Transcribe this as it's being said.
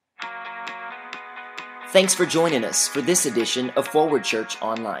Thanks for joining us for this edition of Forward Church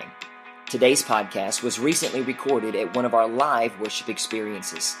Online. Today's podcast was recently recorded at one of our live worship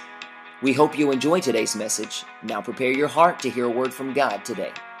experiences. We hope you enjoy today's message. Now prepare your heart to hear a word from God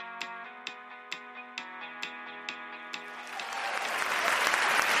today.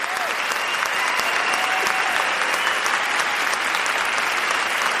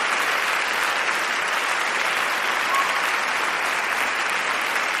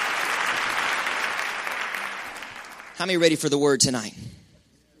 How many ready for the word tonight?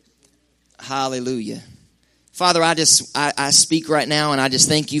 Hallelujah. Father, I speak right now, and I just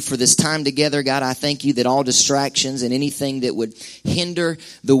thank you for this time together. God, I thank you that all distractions and anything that would hinder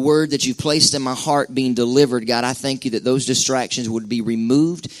the word that you placed in my heart being delivered, God, I thank you that those distractions would be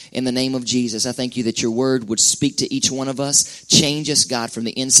removed in the name of Jesus. I thank you that your word would speak to each one of us, change us, God, from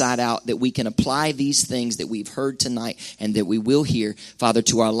the inside out, that we can apply these things that we've heard tonight and that we will hear, Father,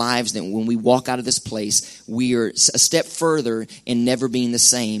 to our lives, that when we walk out of this place, we are a step further in never being the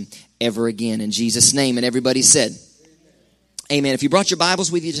same ever again. In Jesus' name. And everybody said, amen. If you brought your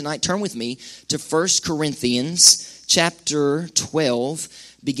Bibles with you tonight, turn with me to 1 Corinthians chapter 12,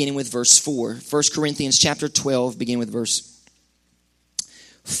 beginning with verse 4. 1 Corinthians chapter 12, beginning with verse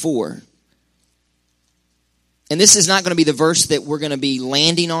 4. And this is not going to be the verse that we're going to be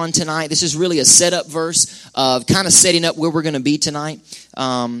landing on tonight. This is really a setup verse of kind of setting up where we're going to be tonight.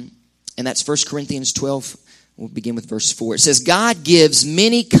 And that's 1 Corinthians 12. We'll begin with verse 4. It says, God gives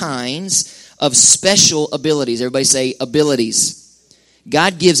many kinds of special abilities. Everybody say abilities.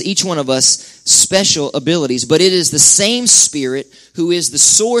 God gives each one of us special abilities, but it is the same Spirit who is the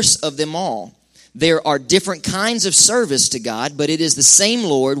source of them all. There are different kinds of service to God, but it is the same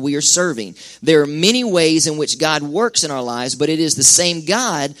Lord we are serving. There are many ways in which God works in our lives, but it is the same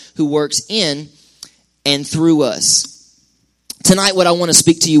God who works in and through us. Tonight, what I want to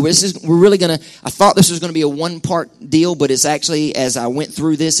speak to you, I thought this was going to be a one-part deal, but it's actually, as I went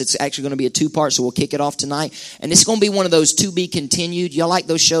through this, it's actually going to be a two-part, so we'll kick it off tonight. And it's going to be one of those to be continued. Y'all like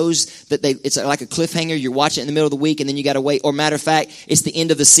those shows that it's like a cliffhanger, you're watching it in the middle of the week, and then you got to wait. Or matter of fact, it's the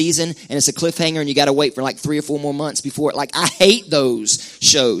end of the season, and it's a cliffhanger, and you got to wait for like 3 or 4 more months before it. Like, I hate those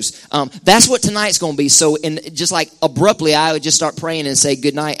shows. That's what tonight's going to be. So, and just like abruptly, I would just start praying and say,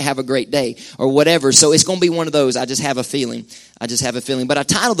 good night, have a great day, or whatever. So it's going to be one of those. I just have a feeling. But I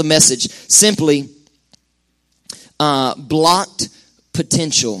titled the message simply, Blocked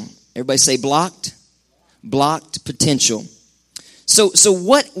Potential. Everybody say blocked? Blocked potential. So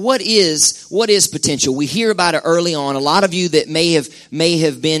what is potential? We hear about it early on. A lot of you that may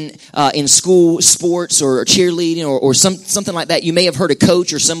have been in school sports or cheerleading or something like that. You may have heard a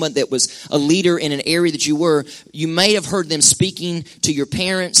coach or someone that was a leader in an area that you were. You may have heard them speaking to your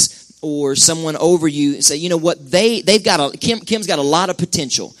parents or someone over you and say, you know what, Kim's got a lot of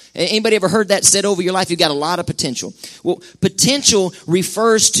potential. Anybody ever heard that said over your life? You've got a lot of potential. Well, potential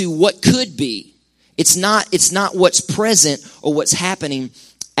refers to what could be. It's not what's present or what's happening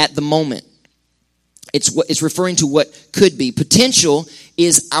at the moment. It's referring to what could be. Potential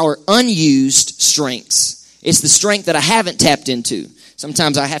is our unused strengths. It's the strength that I haven't tapped into.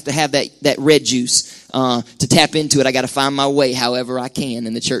 Sometimes I have to have that red juice to tap into it. I got to find my way however I can.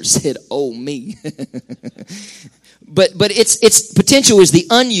 And the church said, "Oh me." But it's potential is the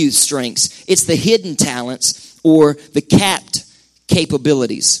unused strengths. It's the hidden talents or the capped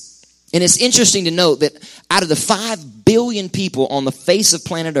capabilities. And it's interesting to note that out of the 5 billion people on the face of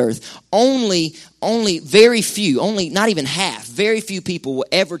planet Earth, only very few, not even half, very few people will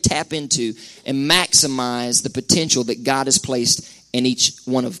ever tap into and maximize the potential that God has placed in each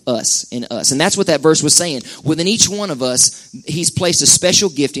one of us, in us. And that's what that verse was saying. Within each one of us, he's placed a special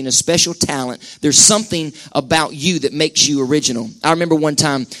gifting, a special talent. There's something about you that makes you original. I remember one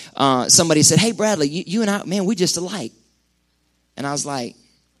time somebody said, "Hey, Bradley, you and I, man, we just alike." And I was like,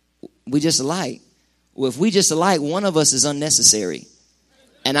 we just alike? Well, if we just alike, one of us is unnecessary.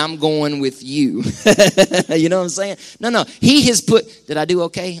 And I'm going with you. You know what I'm saying? No. He has put, did I do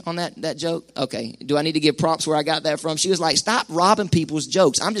okay on that joke? Okay. Do I need to give props where I got that from? She was like, stop robbing people's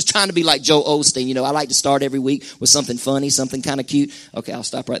jokes. I'm just trying to be like Joel Osteen. You know, I like to start every week with something funny, something kind of cute. Okay, I'll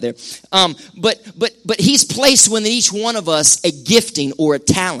stop right there. But he's placed within each one of us a gifting or a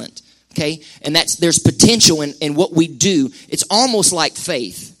talent. Okay? And there's potential in what we do. It's almost like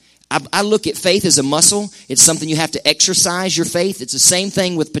faith. I look at faith as a muscle. It's something you have to exercise your faith. It's the same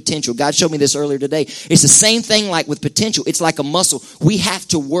thing with potential. God showed me this earlier today. It's the same thing like with potential. It's like a muscle. We have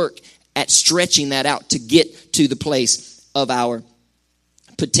to work at stretching that out to get to the place of our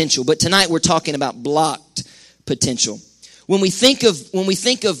potential. But tonight we're talking about blocked potential. When we think of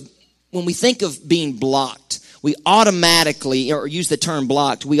being blocked, we automatically, or use the term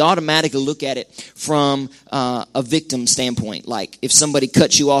blocked, we automatically look at it from a victim standpoint. Like if somebody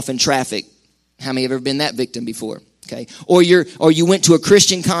cuts you off in traffic, how many have ever been that victim before? Okay. Or you went to a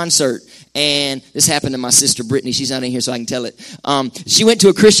Christian concert, and this happened to my sister Brittany. She's not in here, so I can tell it. She went to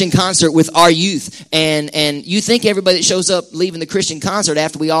a Christian concert with our youth, and you think everybody that shows up leaving the Christian concert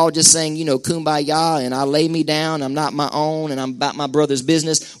after we all just sang, Kumbaya, and I lay me down, I'm not my own, and I'm about my brother's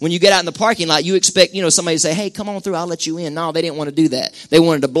business. When you get out in the parking lot, you expect, somebody to say, hey, come on through, I'll let you in. No, they didn't want to do that. They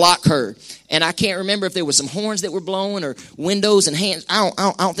wanted to block her. And I can't remember if there was some horns that were blowing or windows and hands. I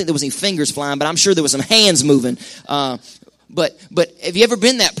don't think there was any fingers flying, but I'm sure there was some hands moving. But have you ever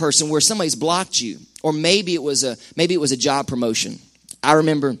been that person where somebody's blocked you? Or maybe it was a job promotion. I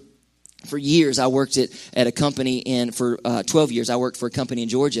remember for years I worked at a company, for 12 years I worked for a company in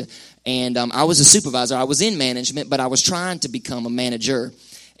Georgia. And I was a supervisor. I was in management, but I was trying to become a manager.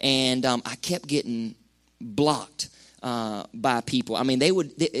 And I kept getting blocked by people. I mean, it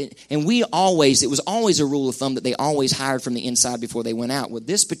was always a rule of thumb that they always hired from the inside before they went out. With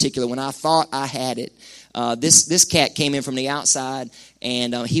this particular, when I thought I had it, this cat came in from the outside,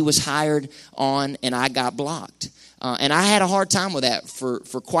 and he was hired on, and I got blocked. And I had a hard time with that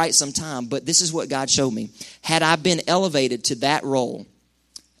for quite some time, but this is what God showed me. Had I been elevated to that role,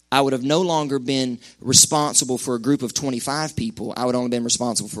 I would have no longer been responsible for a group of 25 people. I would only been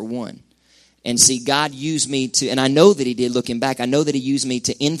responsible for one. And see, God used me to, and I know that he did looking back, I know that he used me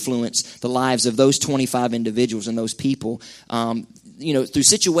to influence the lives of those 25 individuals and those people, through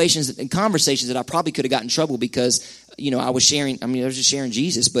situations and conversations that I probably could have gotten in trouble because, I was just sharing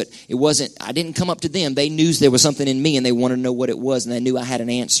Jesus, but I didn't come up to them. They knew there was something in me and they wanted to know what it was, and they knew I had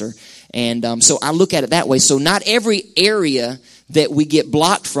an answer. And so I look at it that way. So not every area that we get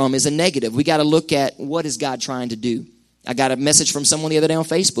blocked from is a negative. We got to look at what is God trying to do. I got a message from someone the other day on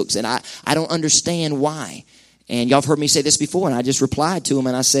Facebook, and I don't understand why. And y'all have heard me say this before, and I just replied to him,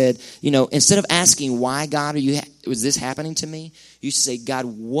 and I said, instead of asking, why, God, was this happening to me? You should say, God,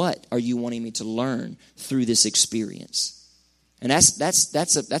 what are you wanting me to learn through this experience? And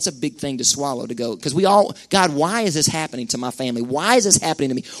that's a big thing to swallow, to go, because God, why is this happening to my family? Why is this happening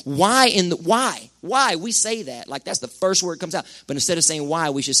to me? Why? We say that. Like that's the first word that comes out. But instead of saying why,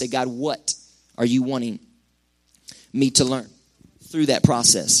 we should say, God, what are you wanting me to learn through that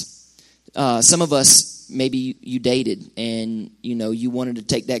process? Some of us, maybe you dated and you wanted to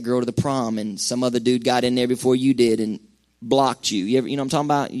take that girl to the prom, and some other dude got in there before you did and blocked you. You know what I'm talking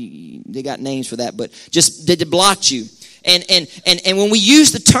about? They got names for that, but just did blocked you. And when we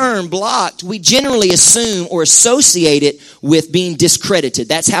use the term blocked, we generally assume or associate it with being discredited.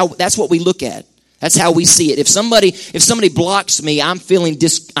 That's what we look at. That's how we see it. If somebody blocks me, I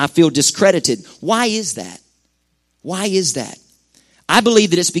feel discredited. Why is that? Why is that? I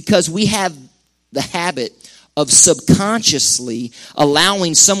believe that it's because we have the habit of subconsciously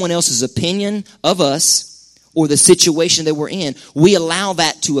allowing someone else's opinion of us or the situation that we're in. We allow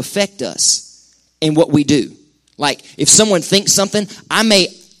that to affect us in what we do. Like if someone thinks something,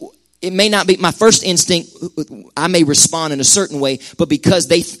 it may not be my first instinct. I may respond in a certain way, but because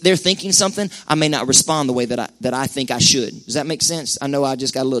they're thinking something, I may not respond the way that I think I should. Does that make sense? I know I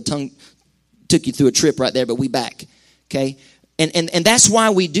just got a little tongue took you through a trip right there, but we back. Okay? And that's why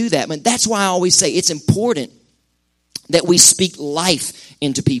we do that. But that's why I always say it's important that we speak life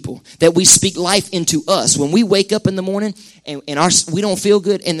into people, that we speak life into us. When we wake up in the morning and we don't feel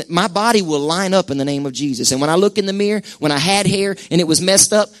good, and my body will line up in the name of Jesus. And when I look in the mirror, when I had hair and it was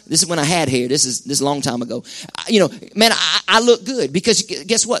messed up, this is when I had hair. This is a long time ago. I look good because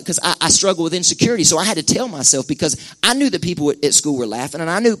guess what? Because I struggle with insecurity. So I had to tell myself, because I knew that people at school were laughing and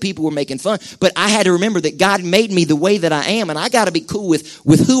I knew people were making fun, but I had to remember that God made me the way that I am, and I got to be cool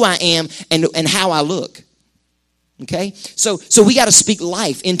with who I am and how I look. Okay? So we got to speak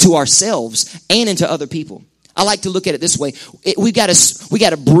life into ourselves and into other people. I like to look at it this way. We got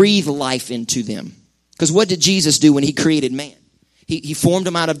to breathe life into them. Because what did Jesus do when he created man? He formed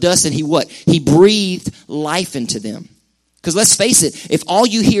them out of dust, and he breathed life into them. Because let's face it, if all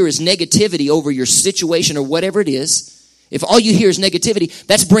you hear is negativity over your situation or whatever it is, if all you hear is negativity,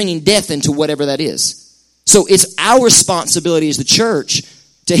 that's bringing death into whatever that is. So it's our responsibility as the church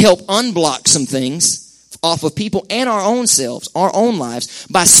to help unblock some things off of people and our own selves, our own lives,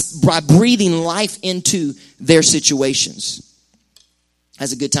 by breathing life into their situations.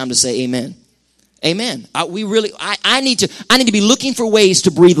 That's a good time to say amen. Amen. I need to be looking for ways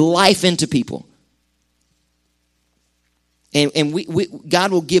to breathe life into people. And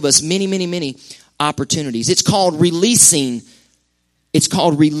God will give us many, many, many opportunities. It's called releasing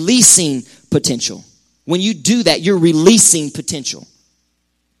potential. When you do that, you're releasing potential.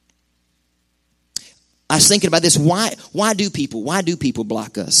 I was thinking about this. Why do people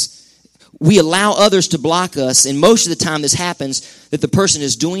block us? We allow others to block us, and most of the time this happens that the person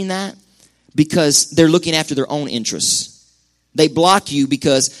is doing that because they're looking after their own interests. They block you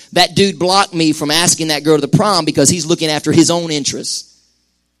because that dude blocked me from asking that girl to the prom because he's looking after his own interests.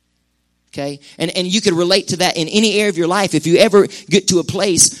 Okay? And you can relate to that in any area of your life. If you ever get to a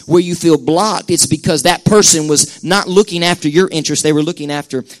place where you feel blocked, it's because that person was not looking after your interests. They were looking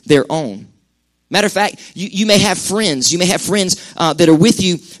after their own. Matter of fact, you may have friends. You may have friends that are with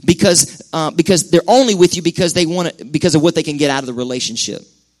you because they're only with you because because of what they can get out of the relationship.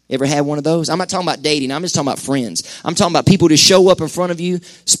 Ever had one of those? I'm not talking about dating. I'm just talking about friends. I'm talking about people to show up in front of you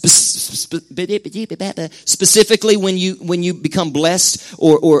specifically when you become blessed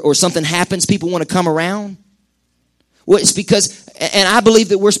or something happens. People want to come around. Well, it's because, and I believe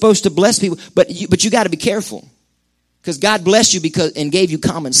that we're supposed to bless people, but you got to be careful because God blessed you and gave you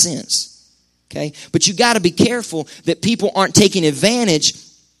common sense. Okay, but you got to be careful that people aren't taking advantage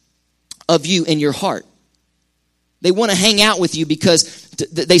of you and your heart. They want to hang out with you because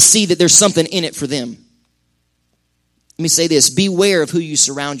they see that there's something in it for them. Let me say this. Beware of who you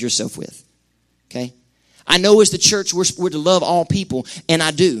surround yourself with. Okay? I know as the church we're to love all people, and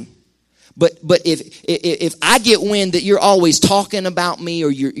I do. But if I get wind that you're always talking about me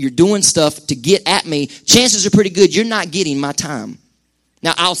or you're doing stuff to get at me, chances are pretty good you're not getting my time.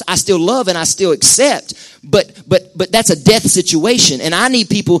 Now, I still love and I still accept, but that's a death situation. And I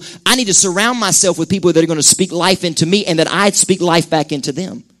need to surround myself with people that are going to speak life into me and that I speak life back into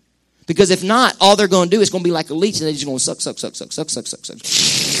them. Because if not, all they're going to do is going to be like a leech and they're just going to suck.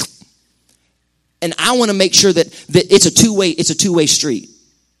 And I want to make sure that it's a two-way street.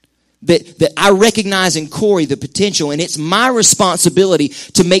 That I recognize in Corey the potential, and it's my responsibility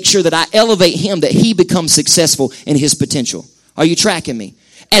to make sure that I elevate him, that he becomes successful in his potential. Are you tracking me?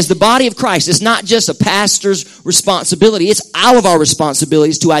 As the body of Christ, it's not just a pastor's responsibility. It's all of our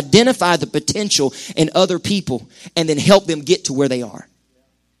responsibilities to identify the potential in other people and then help them get to where they are.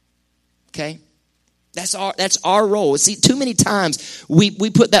 Okay? That's our role. See, too many times we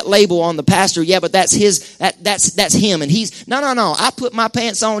put that label on the pastor. Yeah, but that's him. And he's, no. I put my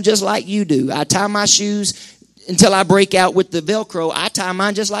pants on just like you do. I tie my shoes until I break out with the Velcro. I tie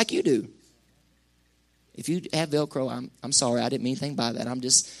mine just like you do. If you have Velcro, I'm sorry. I didn't mean anything by that. I'm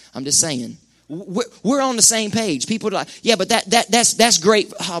just saying. We're on the same page. People are like, yeah, but that's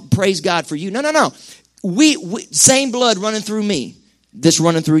great. Oh, praise God for you. No. We same blood running through me that's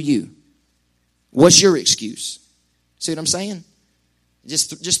running through you. What's your excuse? See what I'm saying?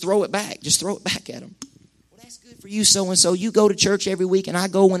 Just throw it back. Just throw it back at them. Well, that's good for you, so and so. You go to church every week, and I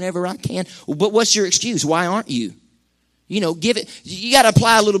go whenever I can. But what's your excuse? Why aren't you? Give it. You got to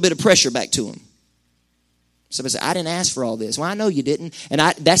apply a little bit of pressure back to them. Somebody said, I didn't ask for all this. Well, I know you didn't. And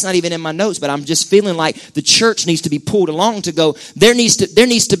that's not even in my notes, but I'm just feeling like the church needs to be pulled along to go. There needs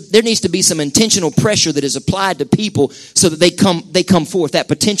to be some intentional pressure that is applied to people so that they come forth. That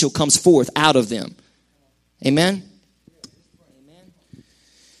potential comes forth out of them. Amen? Amen.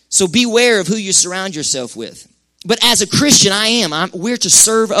 So beware of who you surround yourself with. But as a Christian, we're to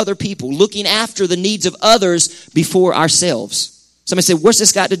serve other people, looking after the needs of others before ourselves. Somebody said, what's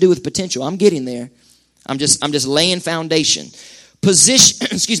this got to do with potential? I'm getting there. I'm just laying foundation.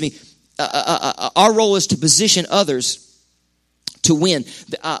 Our role is to position others to win.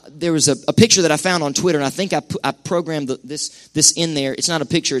 There was a picture that I found on Twitter, and I think I programmed this in there. It's not a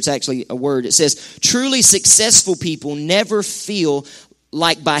picture, it's actually a word. It says, truly successful people never feel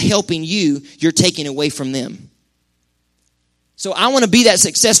like by helping you, you're taking away from them. So I want to be that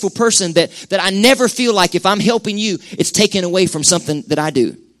successful person that I never feel like if I'm helping you, it's taken away from something that I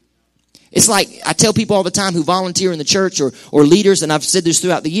do. It's like I tell people all the time who volunteer in the church or leaders, and I've said this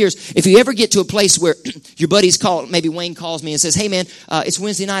throughout the years, if you ever get to a place where your buddies call, maybe Wayne calls me and says, hey man, it's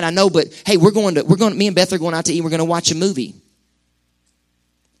Wednesday night, I know, but hey, me and Beth are going out to eat, we're going to watch a movie.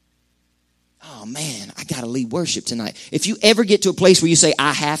 Oh man, I got to lead worship tonight. If you ever get to a place where you say,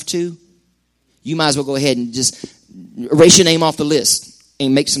 I have to, you might as well go ahead and just erase your name off the list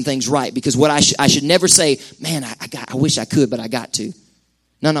and make some things right. Because what I should never say, man, I wish I could, but I got to.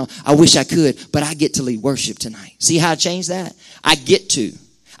 No, I wish I could, but I get to lead worship tonight. See how I changed that? I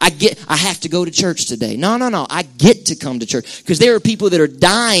have to go to church today. No, I get to come to church. Because there are people that are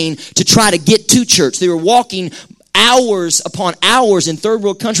dying to try to get to church. They were walking hours upon hours in third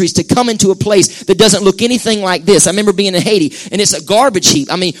world countries to come into a place that doesn't look anything like this. I remember being in Haiti, and it's a garbage heap.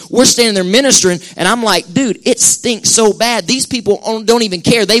 I mean, we're standing there ministering, and I'm like, dude, it stinks so bad. These people don't even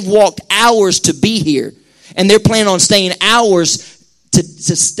care. They've walked hours to be here, and they're planning on staying hours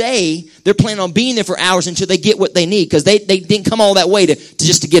to stay. They're planning on being there for hours until they get what they need, because they didn't come all that way to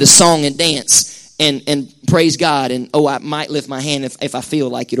just to get a song and dance and praise God, and I might lift my hand if I feel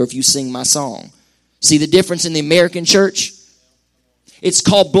like it, or if you sing my song. See the difference in the American church? It's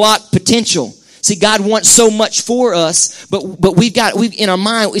called blocked potential. See, God wants so much for us, but we've in our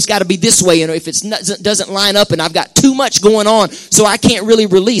mind, it's got to be this way. And if it doesn't line up and I've got too much going on, so I can't really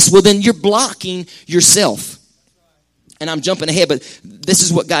release, well, then you're blocking yourself. And I'm jumping ahead, but this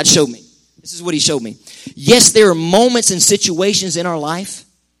is what God showed me. This is what he showed me. Yes, there are moments and situations in our life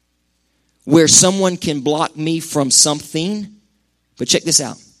where someone can block me from something, but check this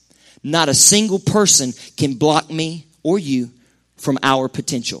out. Not a single person can block me or you from our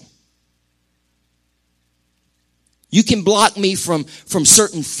potential. You can block me from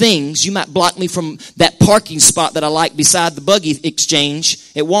certain things. You might block me from that parking spot that I like beside the buggy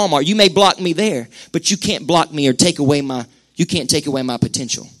exchange at Walmart. You may block me there, but you can't block me or take away my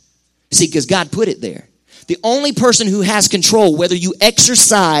potential. See, because God put it there. The only person who has control, whether you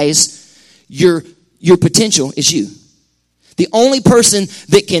exercise your potential, is you. The only person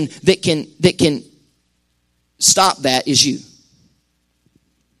that can stop that is you.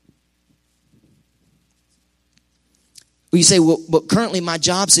 Well, you say, well, but currently my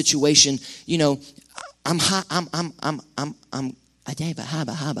job situation, I'm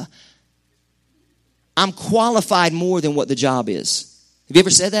qualified more than what the job is. Have you ever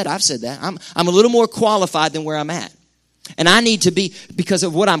said that? I've said that. I'm a little more qualified than where I'm at. And I need to be, because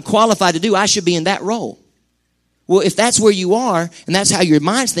of what I'm qualified to do, I should be in that role. Well, if that's where you are, and that's how your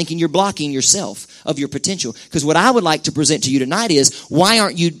mind's thinking, you're blocking yourself of your potential. Because what I would like to present to you tonight is, why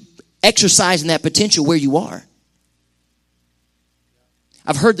aren't you exercising that potential where you are?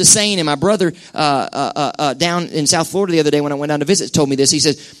 I've heard the saying, and my brother down in South Florida the other day when I went down to visit told me this. He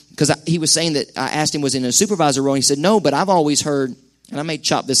said, because he was saying that I asked him was in a supervisor role. And he said, no, but I've always heard, and I may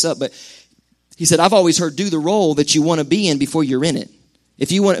chop this up, but he said, I've always heard do the role that you want to be in before you're in it.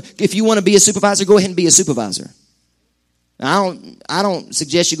 If you want to be a supervisor, go ahead and be a supervisor. Now, I don't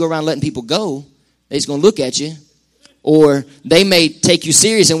suggest you go around letting people go. They're just going to look at you. Or they may take you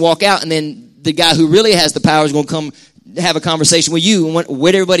serious and walk out, and then the guy who really has the power is going to come have a conversation with you. And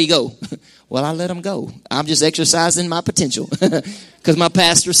where'd everybody go? Well, I let them go. I'm just exercising my potential because my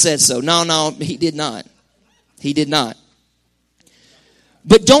pastor said so. No, he did not. He did not.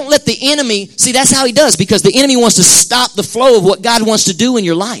 But don't let the enemy, see, that's how he does, because the enemy wants to stop the flow of what God wants to do in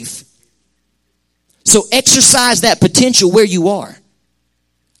your life. So exercise that potential where you are.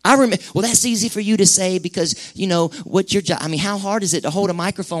 I remember, well, that's easy for you to say because, what's your job? I mean, how hard is it to hold a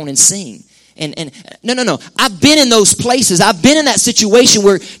microphone and sing? And no. I've been in those places. I've been in that situation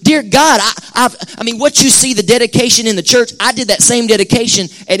where, dear God, I mean, what you see, the dedication in the church, I did that same dedication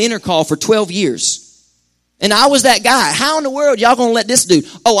at Intercall for 12 years. And I was that guy. How in the world y'all gonna let this dude?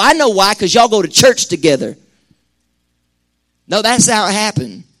 Oh, I know why, because y'all go to church together. No, that's how it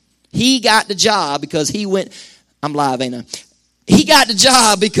happened. He got the job because he went, I'm live, ain't I? He got the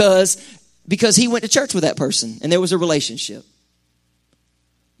job because he went to church with that person and there was a relationship.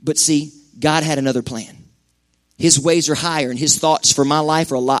 But see, God had another plan. His ways are higher, and his thoughts for my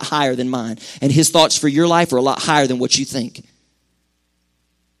life are a lot higher than mine. And his thoughts for your life are a lot higher than what you think.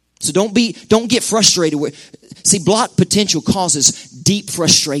 So don't get frustrated. See, blocked potential causes deep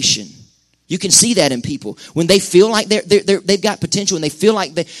frustration. You can see that in people. When they feel like they've got potential and they feel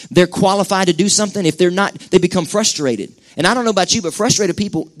like they're qualified to do something, if they're not, they become frustrated. And I don't know about you, but frustrated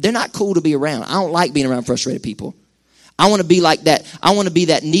people, they're not cool to be around. I don't like being around frustrated people. I want to be like that. I want to be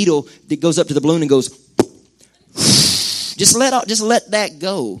that needle that goes up to the balloon and goes, just let that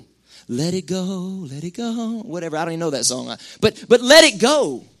go. Let it go, let it go. Whatever, I don't even know that song. But let it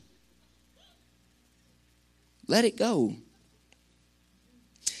go. Let it go.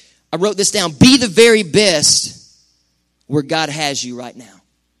 I wrote this down. Be the very best where God has you right now.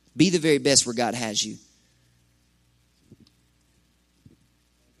 Be the very best where God has you.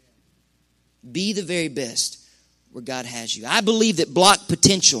 Be the very best where God has you. I believe that blocked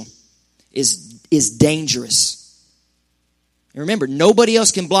potential is dangerous. And remember, nobody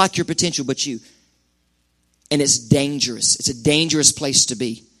else can block your potential but you. And it's dangerous. It's a dangerous place to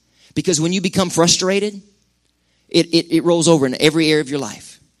be. Because when you become frustrated, it rolls over in every area of your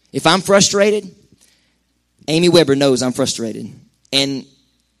life. If I'm frustrated, Amy Weber knows I'm frustrated. And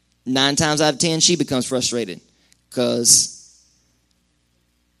 9 times out of 10, she becomes frustrated. Because,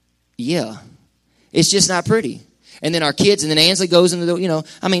 yeah, it's just not pretty. And then our kids, and then Ansley goes into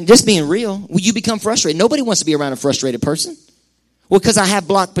the, just being real, you become frustrated. Nobody wants to be around a frustrated person. Well, because I have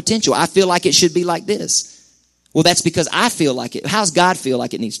blocked potential. I feel like it should be like this. Well, that's because I feel like it. How's God feel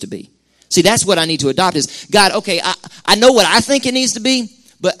like it needs to be? See, that's what I need to adopt is, God, okay, I know what I think it needs to be,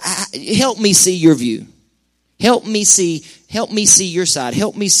 but help me see your view. Help me see your side.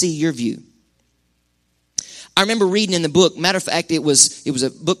 Help me see your view. I remember reading in the book, matter of fact, it was a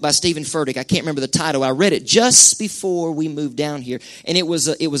book by Stephen Furtick. I can't remember the title. I read it just before we moved down here. And it was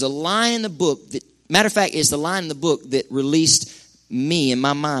a line in the book that, matter of fact, it's the line in the book that released me in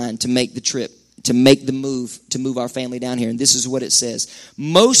my mind to make the trip, to make the move, to move our family down here. And this is what it says.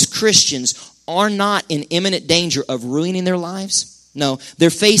 Most Christians are not in imminent danger of ruining their lives. No, they're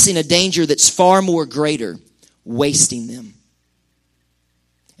facing a danger that's far more greater, wasting them.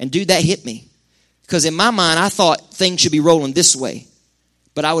 And dude, that hit me. Because in my mind, I thought things should be rolling this way.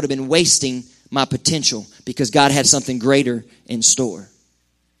 But I would have been wasting my potential because God had something greater in store.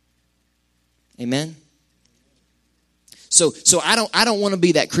 Amen? So I don't want to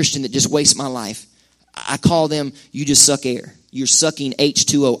be that Christian that just wastes my life. I call them, you just suck air. You're sucking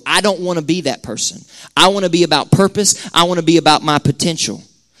H2O. I don't want to be that person. I want to be about purpose. I want to be about my potential.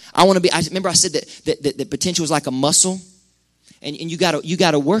 I remember I said that potential is like a muscle. And you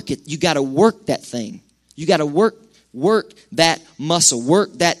gotta work it. You gotta work that thing. You gotta work that muscle,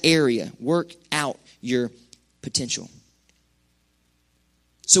 work that area, work out your potential.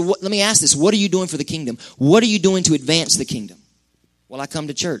 So let me ask this: what are you doing for the kingdom? What are you doing to advance the kingdom? Well, I come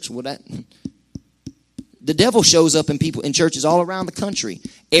to church. The devil shows up in churches all around the country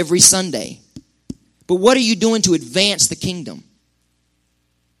every Sunday. But what are you doing to advance the kingdom?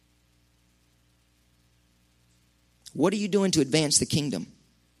 What are you doing to advance the kingdom?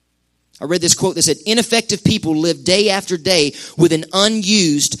 I read this quote that said, ineffective people live day after day with an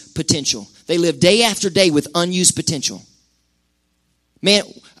unused potential. They live day after day with unused potential. Man,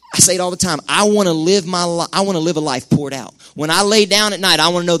 I say it all the time. I want to live a life poured out. When I lay down at night, I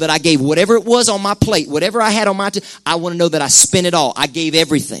want to know that I gave whatever it was on my plate, whatever I had on my I want to know that I spent it all. I gave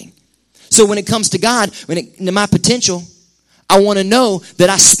everything. So when it comes to God, to my potential, I want to know that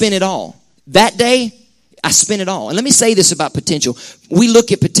I spent it all. That day, I spent it all. And let me say this about potential. We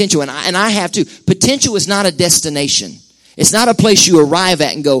look at potential, and I have to. Potential is not a destination. It's not a place you arrive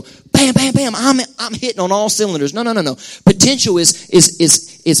at and go, bam, bam, bam, I'm hitting on all cylinders. No. Potential is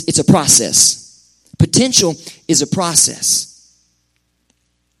it's a process. Potential is a process.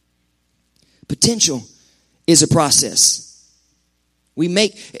 Potential is a process. Let me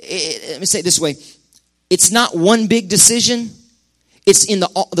say it this way. It's not one big decision. It's in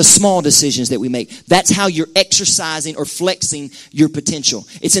the small decisions that we make. That's how you're exercising or flexing your potential.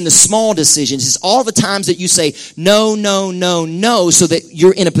 It's in the small decisions. It's all the times that you say no, so that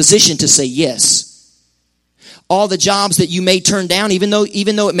you're in a position to say yes. All the jobs that you may turn down, even though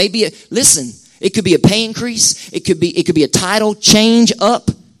it may be it could be a pay increase. It could be a title change up.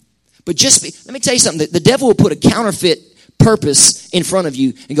 But let me tell you something. The devil will put a counterfeit purpose in front of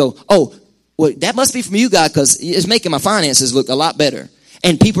you and go, oh, well, that must be from you, God, because it's making my finances look a lot better.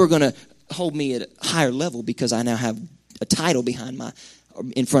 And people are going to hold me at a higher level because I now have a title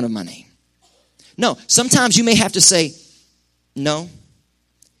in front of my name. No, sometimes you may have to say no,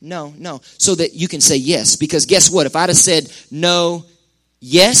 so that you can say yes. Because guess what? If I'd have said no,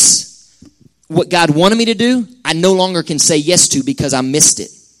 yes, what God wanted me to do, I no longer can say yes to because I missed it.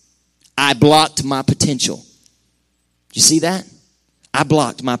 I blocked my potential. You see that? I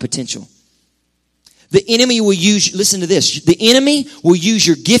blocked my potential. The enemy will listen to this, the enemy will use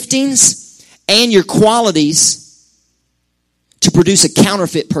your giftings and your qualities to produce a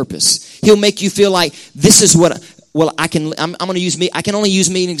counterfeit purpose. He'll make you feel like this is I'm going to use me. I can only use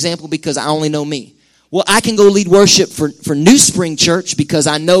me an example because I only know me. Well, I can go lead worship for New Spring Church because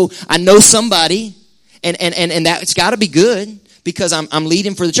I know somebody and that's got to be good. Because I'm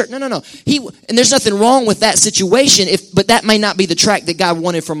leading for the church. No. And there's nothing wrong with that situation, but that may not be the track that God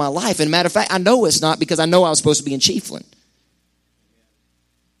wanted for my life. And matter of fact, I know it's not because I know I was supposed to be in Chiefland.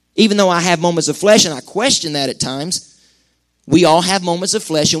 Even though I have moments of flesh, and I question that at times, we all have moments of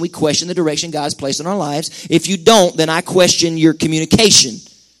flesh, and we question the direction God's placed in our lives. If you don't, then I question your communication,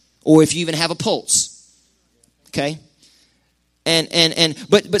 or if you even have a pulse. Okay?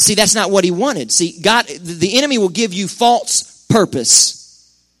 But see, that's not what He wanted. See, God, the enemy will give you false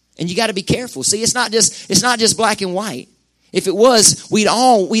purpose, and you got to be careful. See, it's not just black and white. If it was, we'd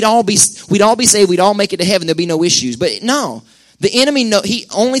all be saved. We'd all make it to heaven. There'd be no issues. But no, the enemy.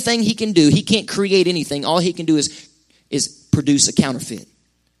 Only thing he can do. He can't create anything. All he can do is produce a counterfeit.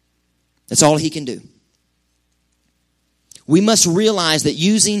 That's all he can do. We must realize that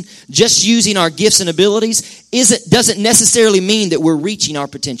just using our gifts and abilities doesn't necessarily mean that we're reaching our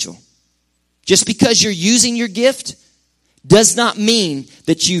potential. Just because you're using your gift does not mean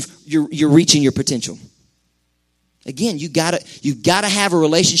that you're reaching your potential. Again, you gotta have a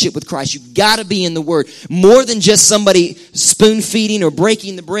relationship with Christ. You've got to be in the Word. More than just somebody spoon feeding or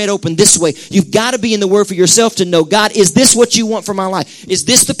breaking the bread open this way. You've got to be in the Word for yourself to know, God, is this what you want for my life? Is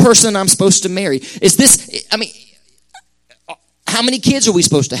this the person I'm supposed to marry? Is this, how many kids are we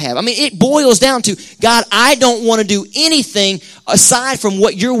supposed to have? It boils down to, God, I don't want to do anything aside from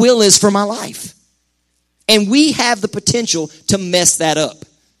what your will is for my life. And we have the potential to mess that up.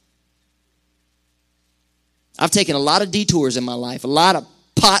 I've taken a lot of detours in my life, a lot of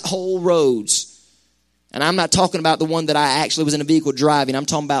pothole roads. And I'm not talking about the one that I actually was in a vehicle driving. I'm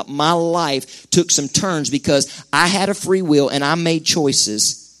talking about my life took some turns because I had a free will and I made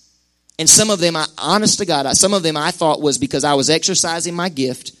choices. And some of them, honest to God, some of them I thought was because I was exercising my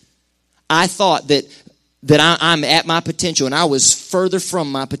gift. I thought that I'm at my potential, and I was further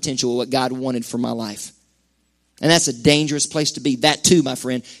from my potential, what God wanted for my life. And that's a dangerous place to be. That too, my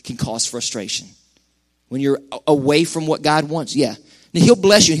friend, can cause frustration. When you're away from what God wants, yeah. Now, He'll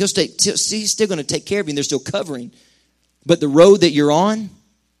bless you, and He's still going to take care of you, and there's still covering. But the road that you're on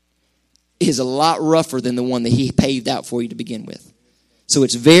is a lot rougher than the one that He paved out for you to begin with. So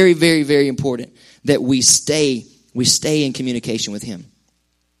it's very, very, very important that we stay in communication with Him.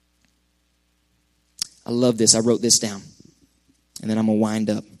 I love this. I wrote this down, and then I'm going to wind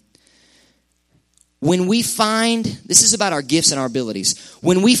up. When we find, this is about our gifts and our abilities.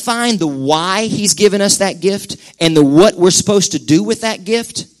 When we find the why He's given us that gift and the what we're supposed to do with that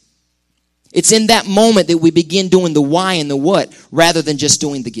gift, it's in that moment that we begin doing the why and the what rather than just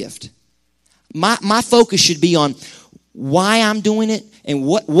doing the gift. My focus should be on why I'm doing it and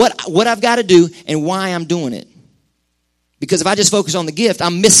what I've got to do and why I'm doing it. Because if I just focus on the gift,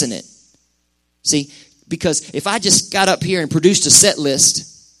 I'm missing it. See, because if I just got up here and produced a set list,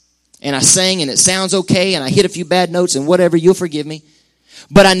 and I sang and it sounds okay and I hit a few bad notes and whatever, you'll forgive me.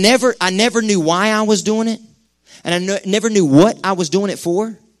 But I never knew why I was doing it. And I never knew what I was doing it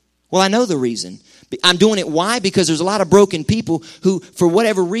for. Well, I know the reason. I'm doing it why? Because there's a lot of broken people who, for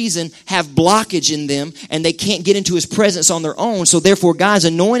whatever reason, have blockage in them and they can't get into His presence on their own. So therefore, God's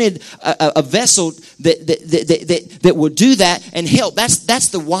anointed a vessel that will do that and help. That's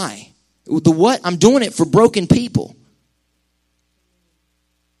the why. The what? I'm doing it for broken people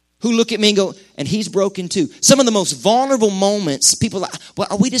who look at me and go, and he's broken too. Some of the most vulnerable moments, people are like,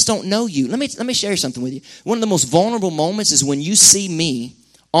 well, we just don't know you. Let me share something with you. One of the most vulnerable moments is when you see me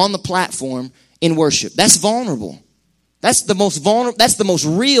on the platform in worship. That's vulnerable. That's the most vulnerable. That's the most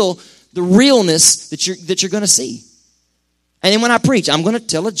real, the realness that you're going to see. And then when I preach, I'm going to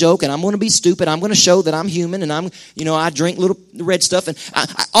tell a joke and I'm going to be stupid. I'm going to show that I'm human and I drink little red stuff and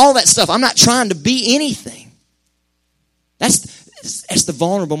all that stuff. I'm not trying to be anything. That's the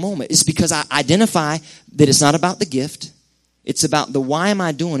vulnerable moment. It's because I identify that it's not about the gift. It's about the why am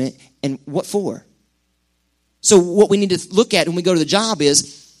I doing it and what for. So what we need to look at when we go to the job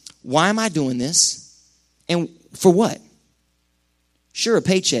is, why am I doing this and for what? Sure, a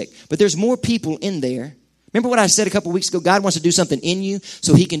paycheck, but there's more people in there. Remember what I said a couple weeks ago? God wants to do something in you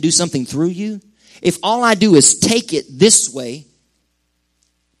so He can do something through you. If all I do is take it this way,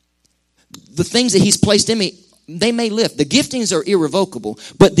 the things that He's placed in me, they may lift. The giftings are irrevocable,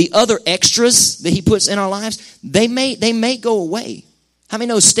 but the other extras that He puts in our lives, they may go away. How many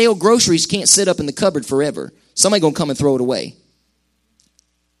know stale groceries can't sit up in the cupboard forever? Somebody gonna come and throw it away.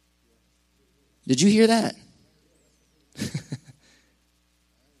 Did you hear that?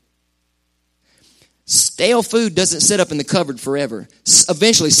 Stale food doesn't sit up in the cupboard forever.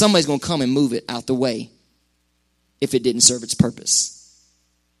 Eventually, somebody's going to come and move it out the way if it didn't serve its purpose.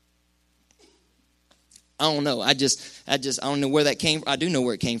 I don't know. I don't know where that came from. I do know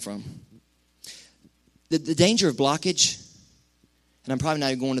where it came from. The danger of blockage, and I'm probably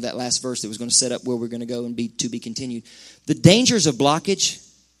not even going to that last verse that was going to set up where we're going to go and be continued. The dangers of blockage,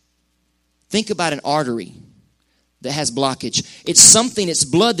 think about an artery that has blockage. It's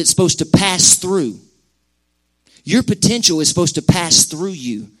blood that's supposed to pass through. Your potential is supposed to pass through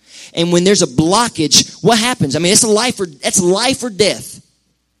you. And when there's a blockage, what happens? I mean, it's life or death.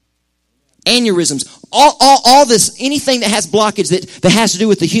 Aneurysms, all this, anything that has blockage that has to do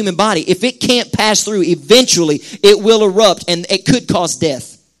with the human body, if it can't pass through, eventually it will erupt and it could cause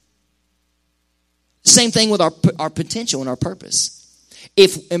death. Same thing with our potential and our purpose.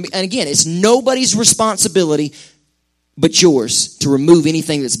 And again, it's nobody's responsibility but yours to remove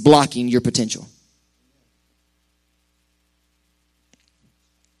anything that's blocking your potential.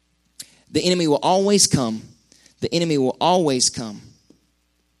 The enemy will always come. The enemy will always come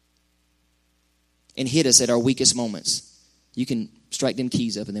and hit us at our weakest moments. You can strike them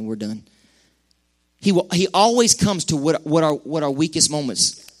keys up and then we're done. He always comes to what our weakest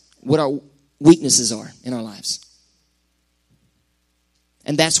moments, what our weaknesses are in our lives.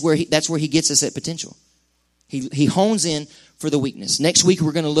 And that's where he gets us at potential. He hones in for the weakness. Next week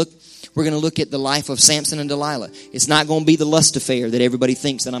we're going to look at the life of Samson and Delilah. It's not going to be the lust affair that everybody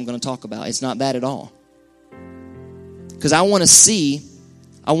thinks that I'm going to talk about. It's not that at all. Because I want us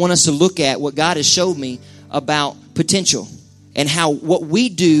to look at what God has showed me about potential and what we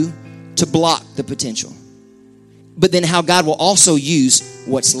do to block the potential. But then how God will also use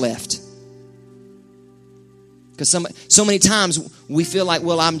what's left. Because so many times we feel like,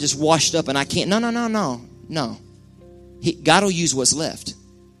 well, I'm just washed up and I can't. No. God will use what's left.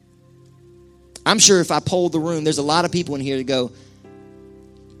 I'm sure if I polled the room, there's a lot of people in here that go,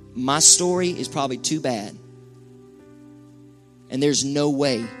 my story is probably too bad. And there's no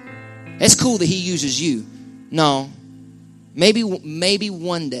way. It's cool that he uses you. No. Maybe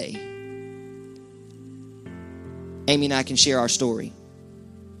one day, Amy and I can share our story.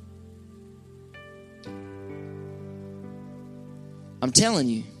 I'm telling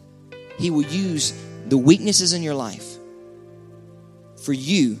you, he will use the weaknesses in your life for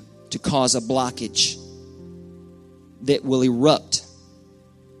you to cause a blockage that will erupt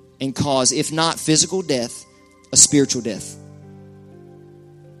and cause, if not physical death, a spiritual death.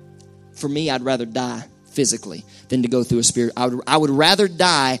 For me, I'd rather die physically than to go through a spirit. I would rather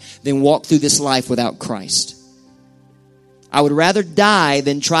die than walk through this life without Christ. I would rather die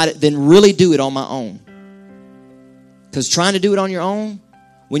than really do it on my own. Because trying to do it on your own,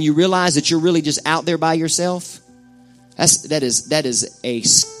 when you realize that you're really just out there by yourself, that is a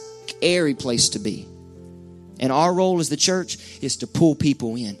scary place to be. And our role as the church is to pull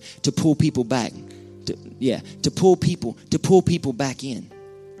people in, to pull people back, to pull people back in.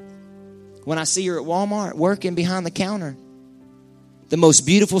 When I see her at Walmart working behind the counter, the most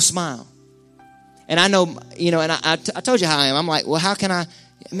beautiful smile. And I know, and I told you how I am. I'm like, well, how can I?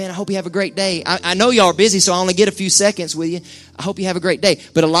 Man, I hope you have a great day. I know y'all are busy, so I only get a few seconds with you. I hope you have a great day.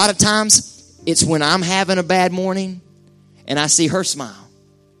 But a lot of times, it's when I'm having a bad morning and I see her smile.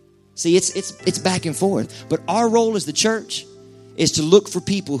 See, it's back and forth. But our role as the church is to look for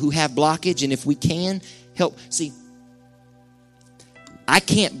people who have blockage, and if we can, help. See, I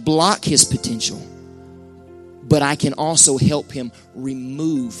can't block his potential, but I can also help him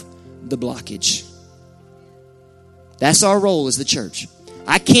remove the blockage. That's our role as the church.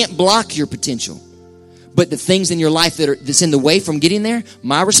 I can't block your potential, but the things in your life that's in the way from getting there,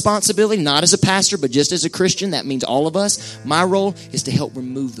 my responsibility, not as a pastor, but just as a Christian, that means all of us, my role is to help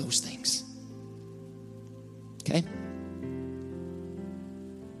remove those things. Okay?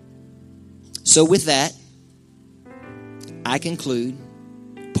 So with that, I conclude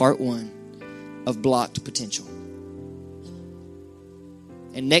part 1 of blocked potential.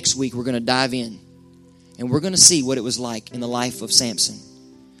 And next week, we're going to dive in. And we're going to see what it was like in the life of Samson.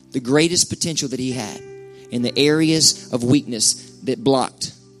 The greatest potential that he had in the areas of weakness that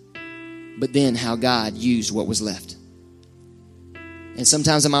blocked. But then how God used what was left. And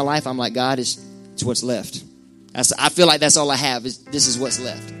sometimes in my life, I'm like, God, it's what's left. I feel like that's all I have. This is what's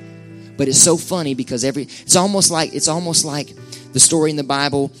left. But it's so funny because it's almost like the story in the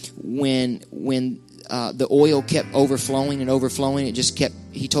Bible when the oil kept overflowing and overflowing.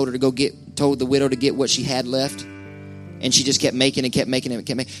 He told the widow to get what she had left. And she just kept making and kept making and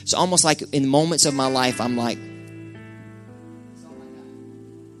kept making. It's almost like in moments of my life, I'm like,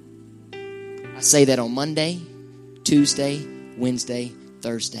 I say that on Monday, Tuesday, Wednesday,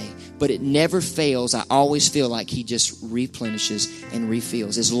 Thursday. But it never fails. I always feel like he just replenishes and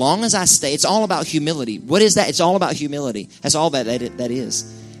refills. As long as I stay, it's all about humility. What is that? It's all about humility. That's all that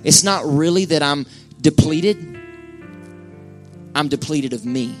is. It's not really that I'm depleted. I'm depleted of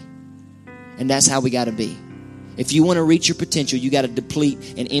me. And that's how we got to be. If you want to reach your potential, you got to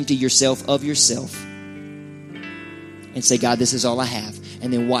deplete and empty yourself of yourself. And say, God, this is all I have.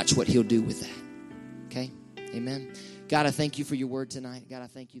 And then watch what he'll do with that. Okay? Amen. God, I thank you for your word tonight. God, I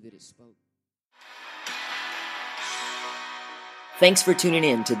thank you that it spoke. Thanks for tuning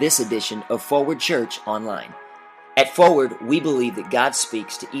in to this edition of Forward Church Online. At Forward, we believe that God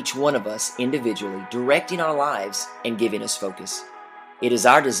speaks to each one of us individually, directing our lives and giving us focus. It is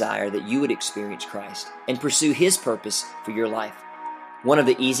our desire that you would experience Christ and pursue His purpose for your life. One of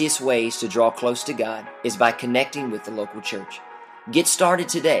the easiest ways to draw close to God is by connecting with the local church. Get started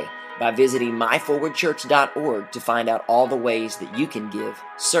today by visiting myforwardchurch.org to find out all the ways that you can give,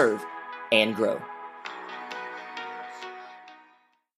 serve, and grow.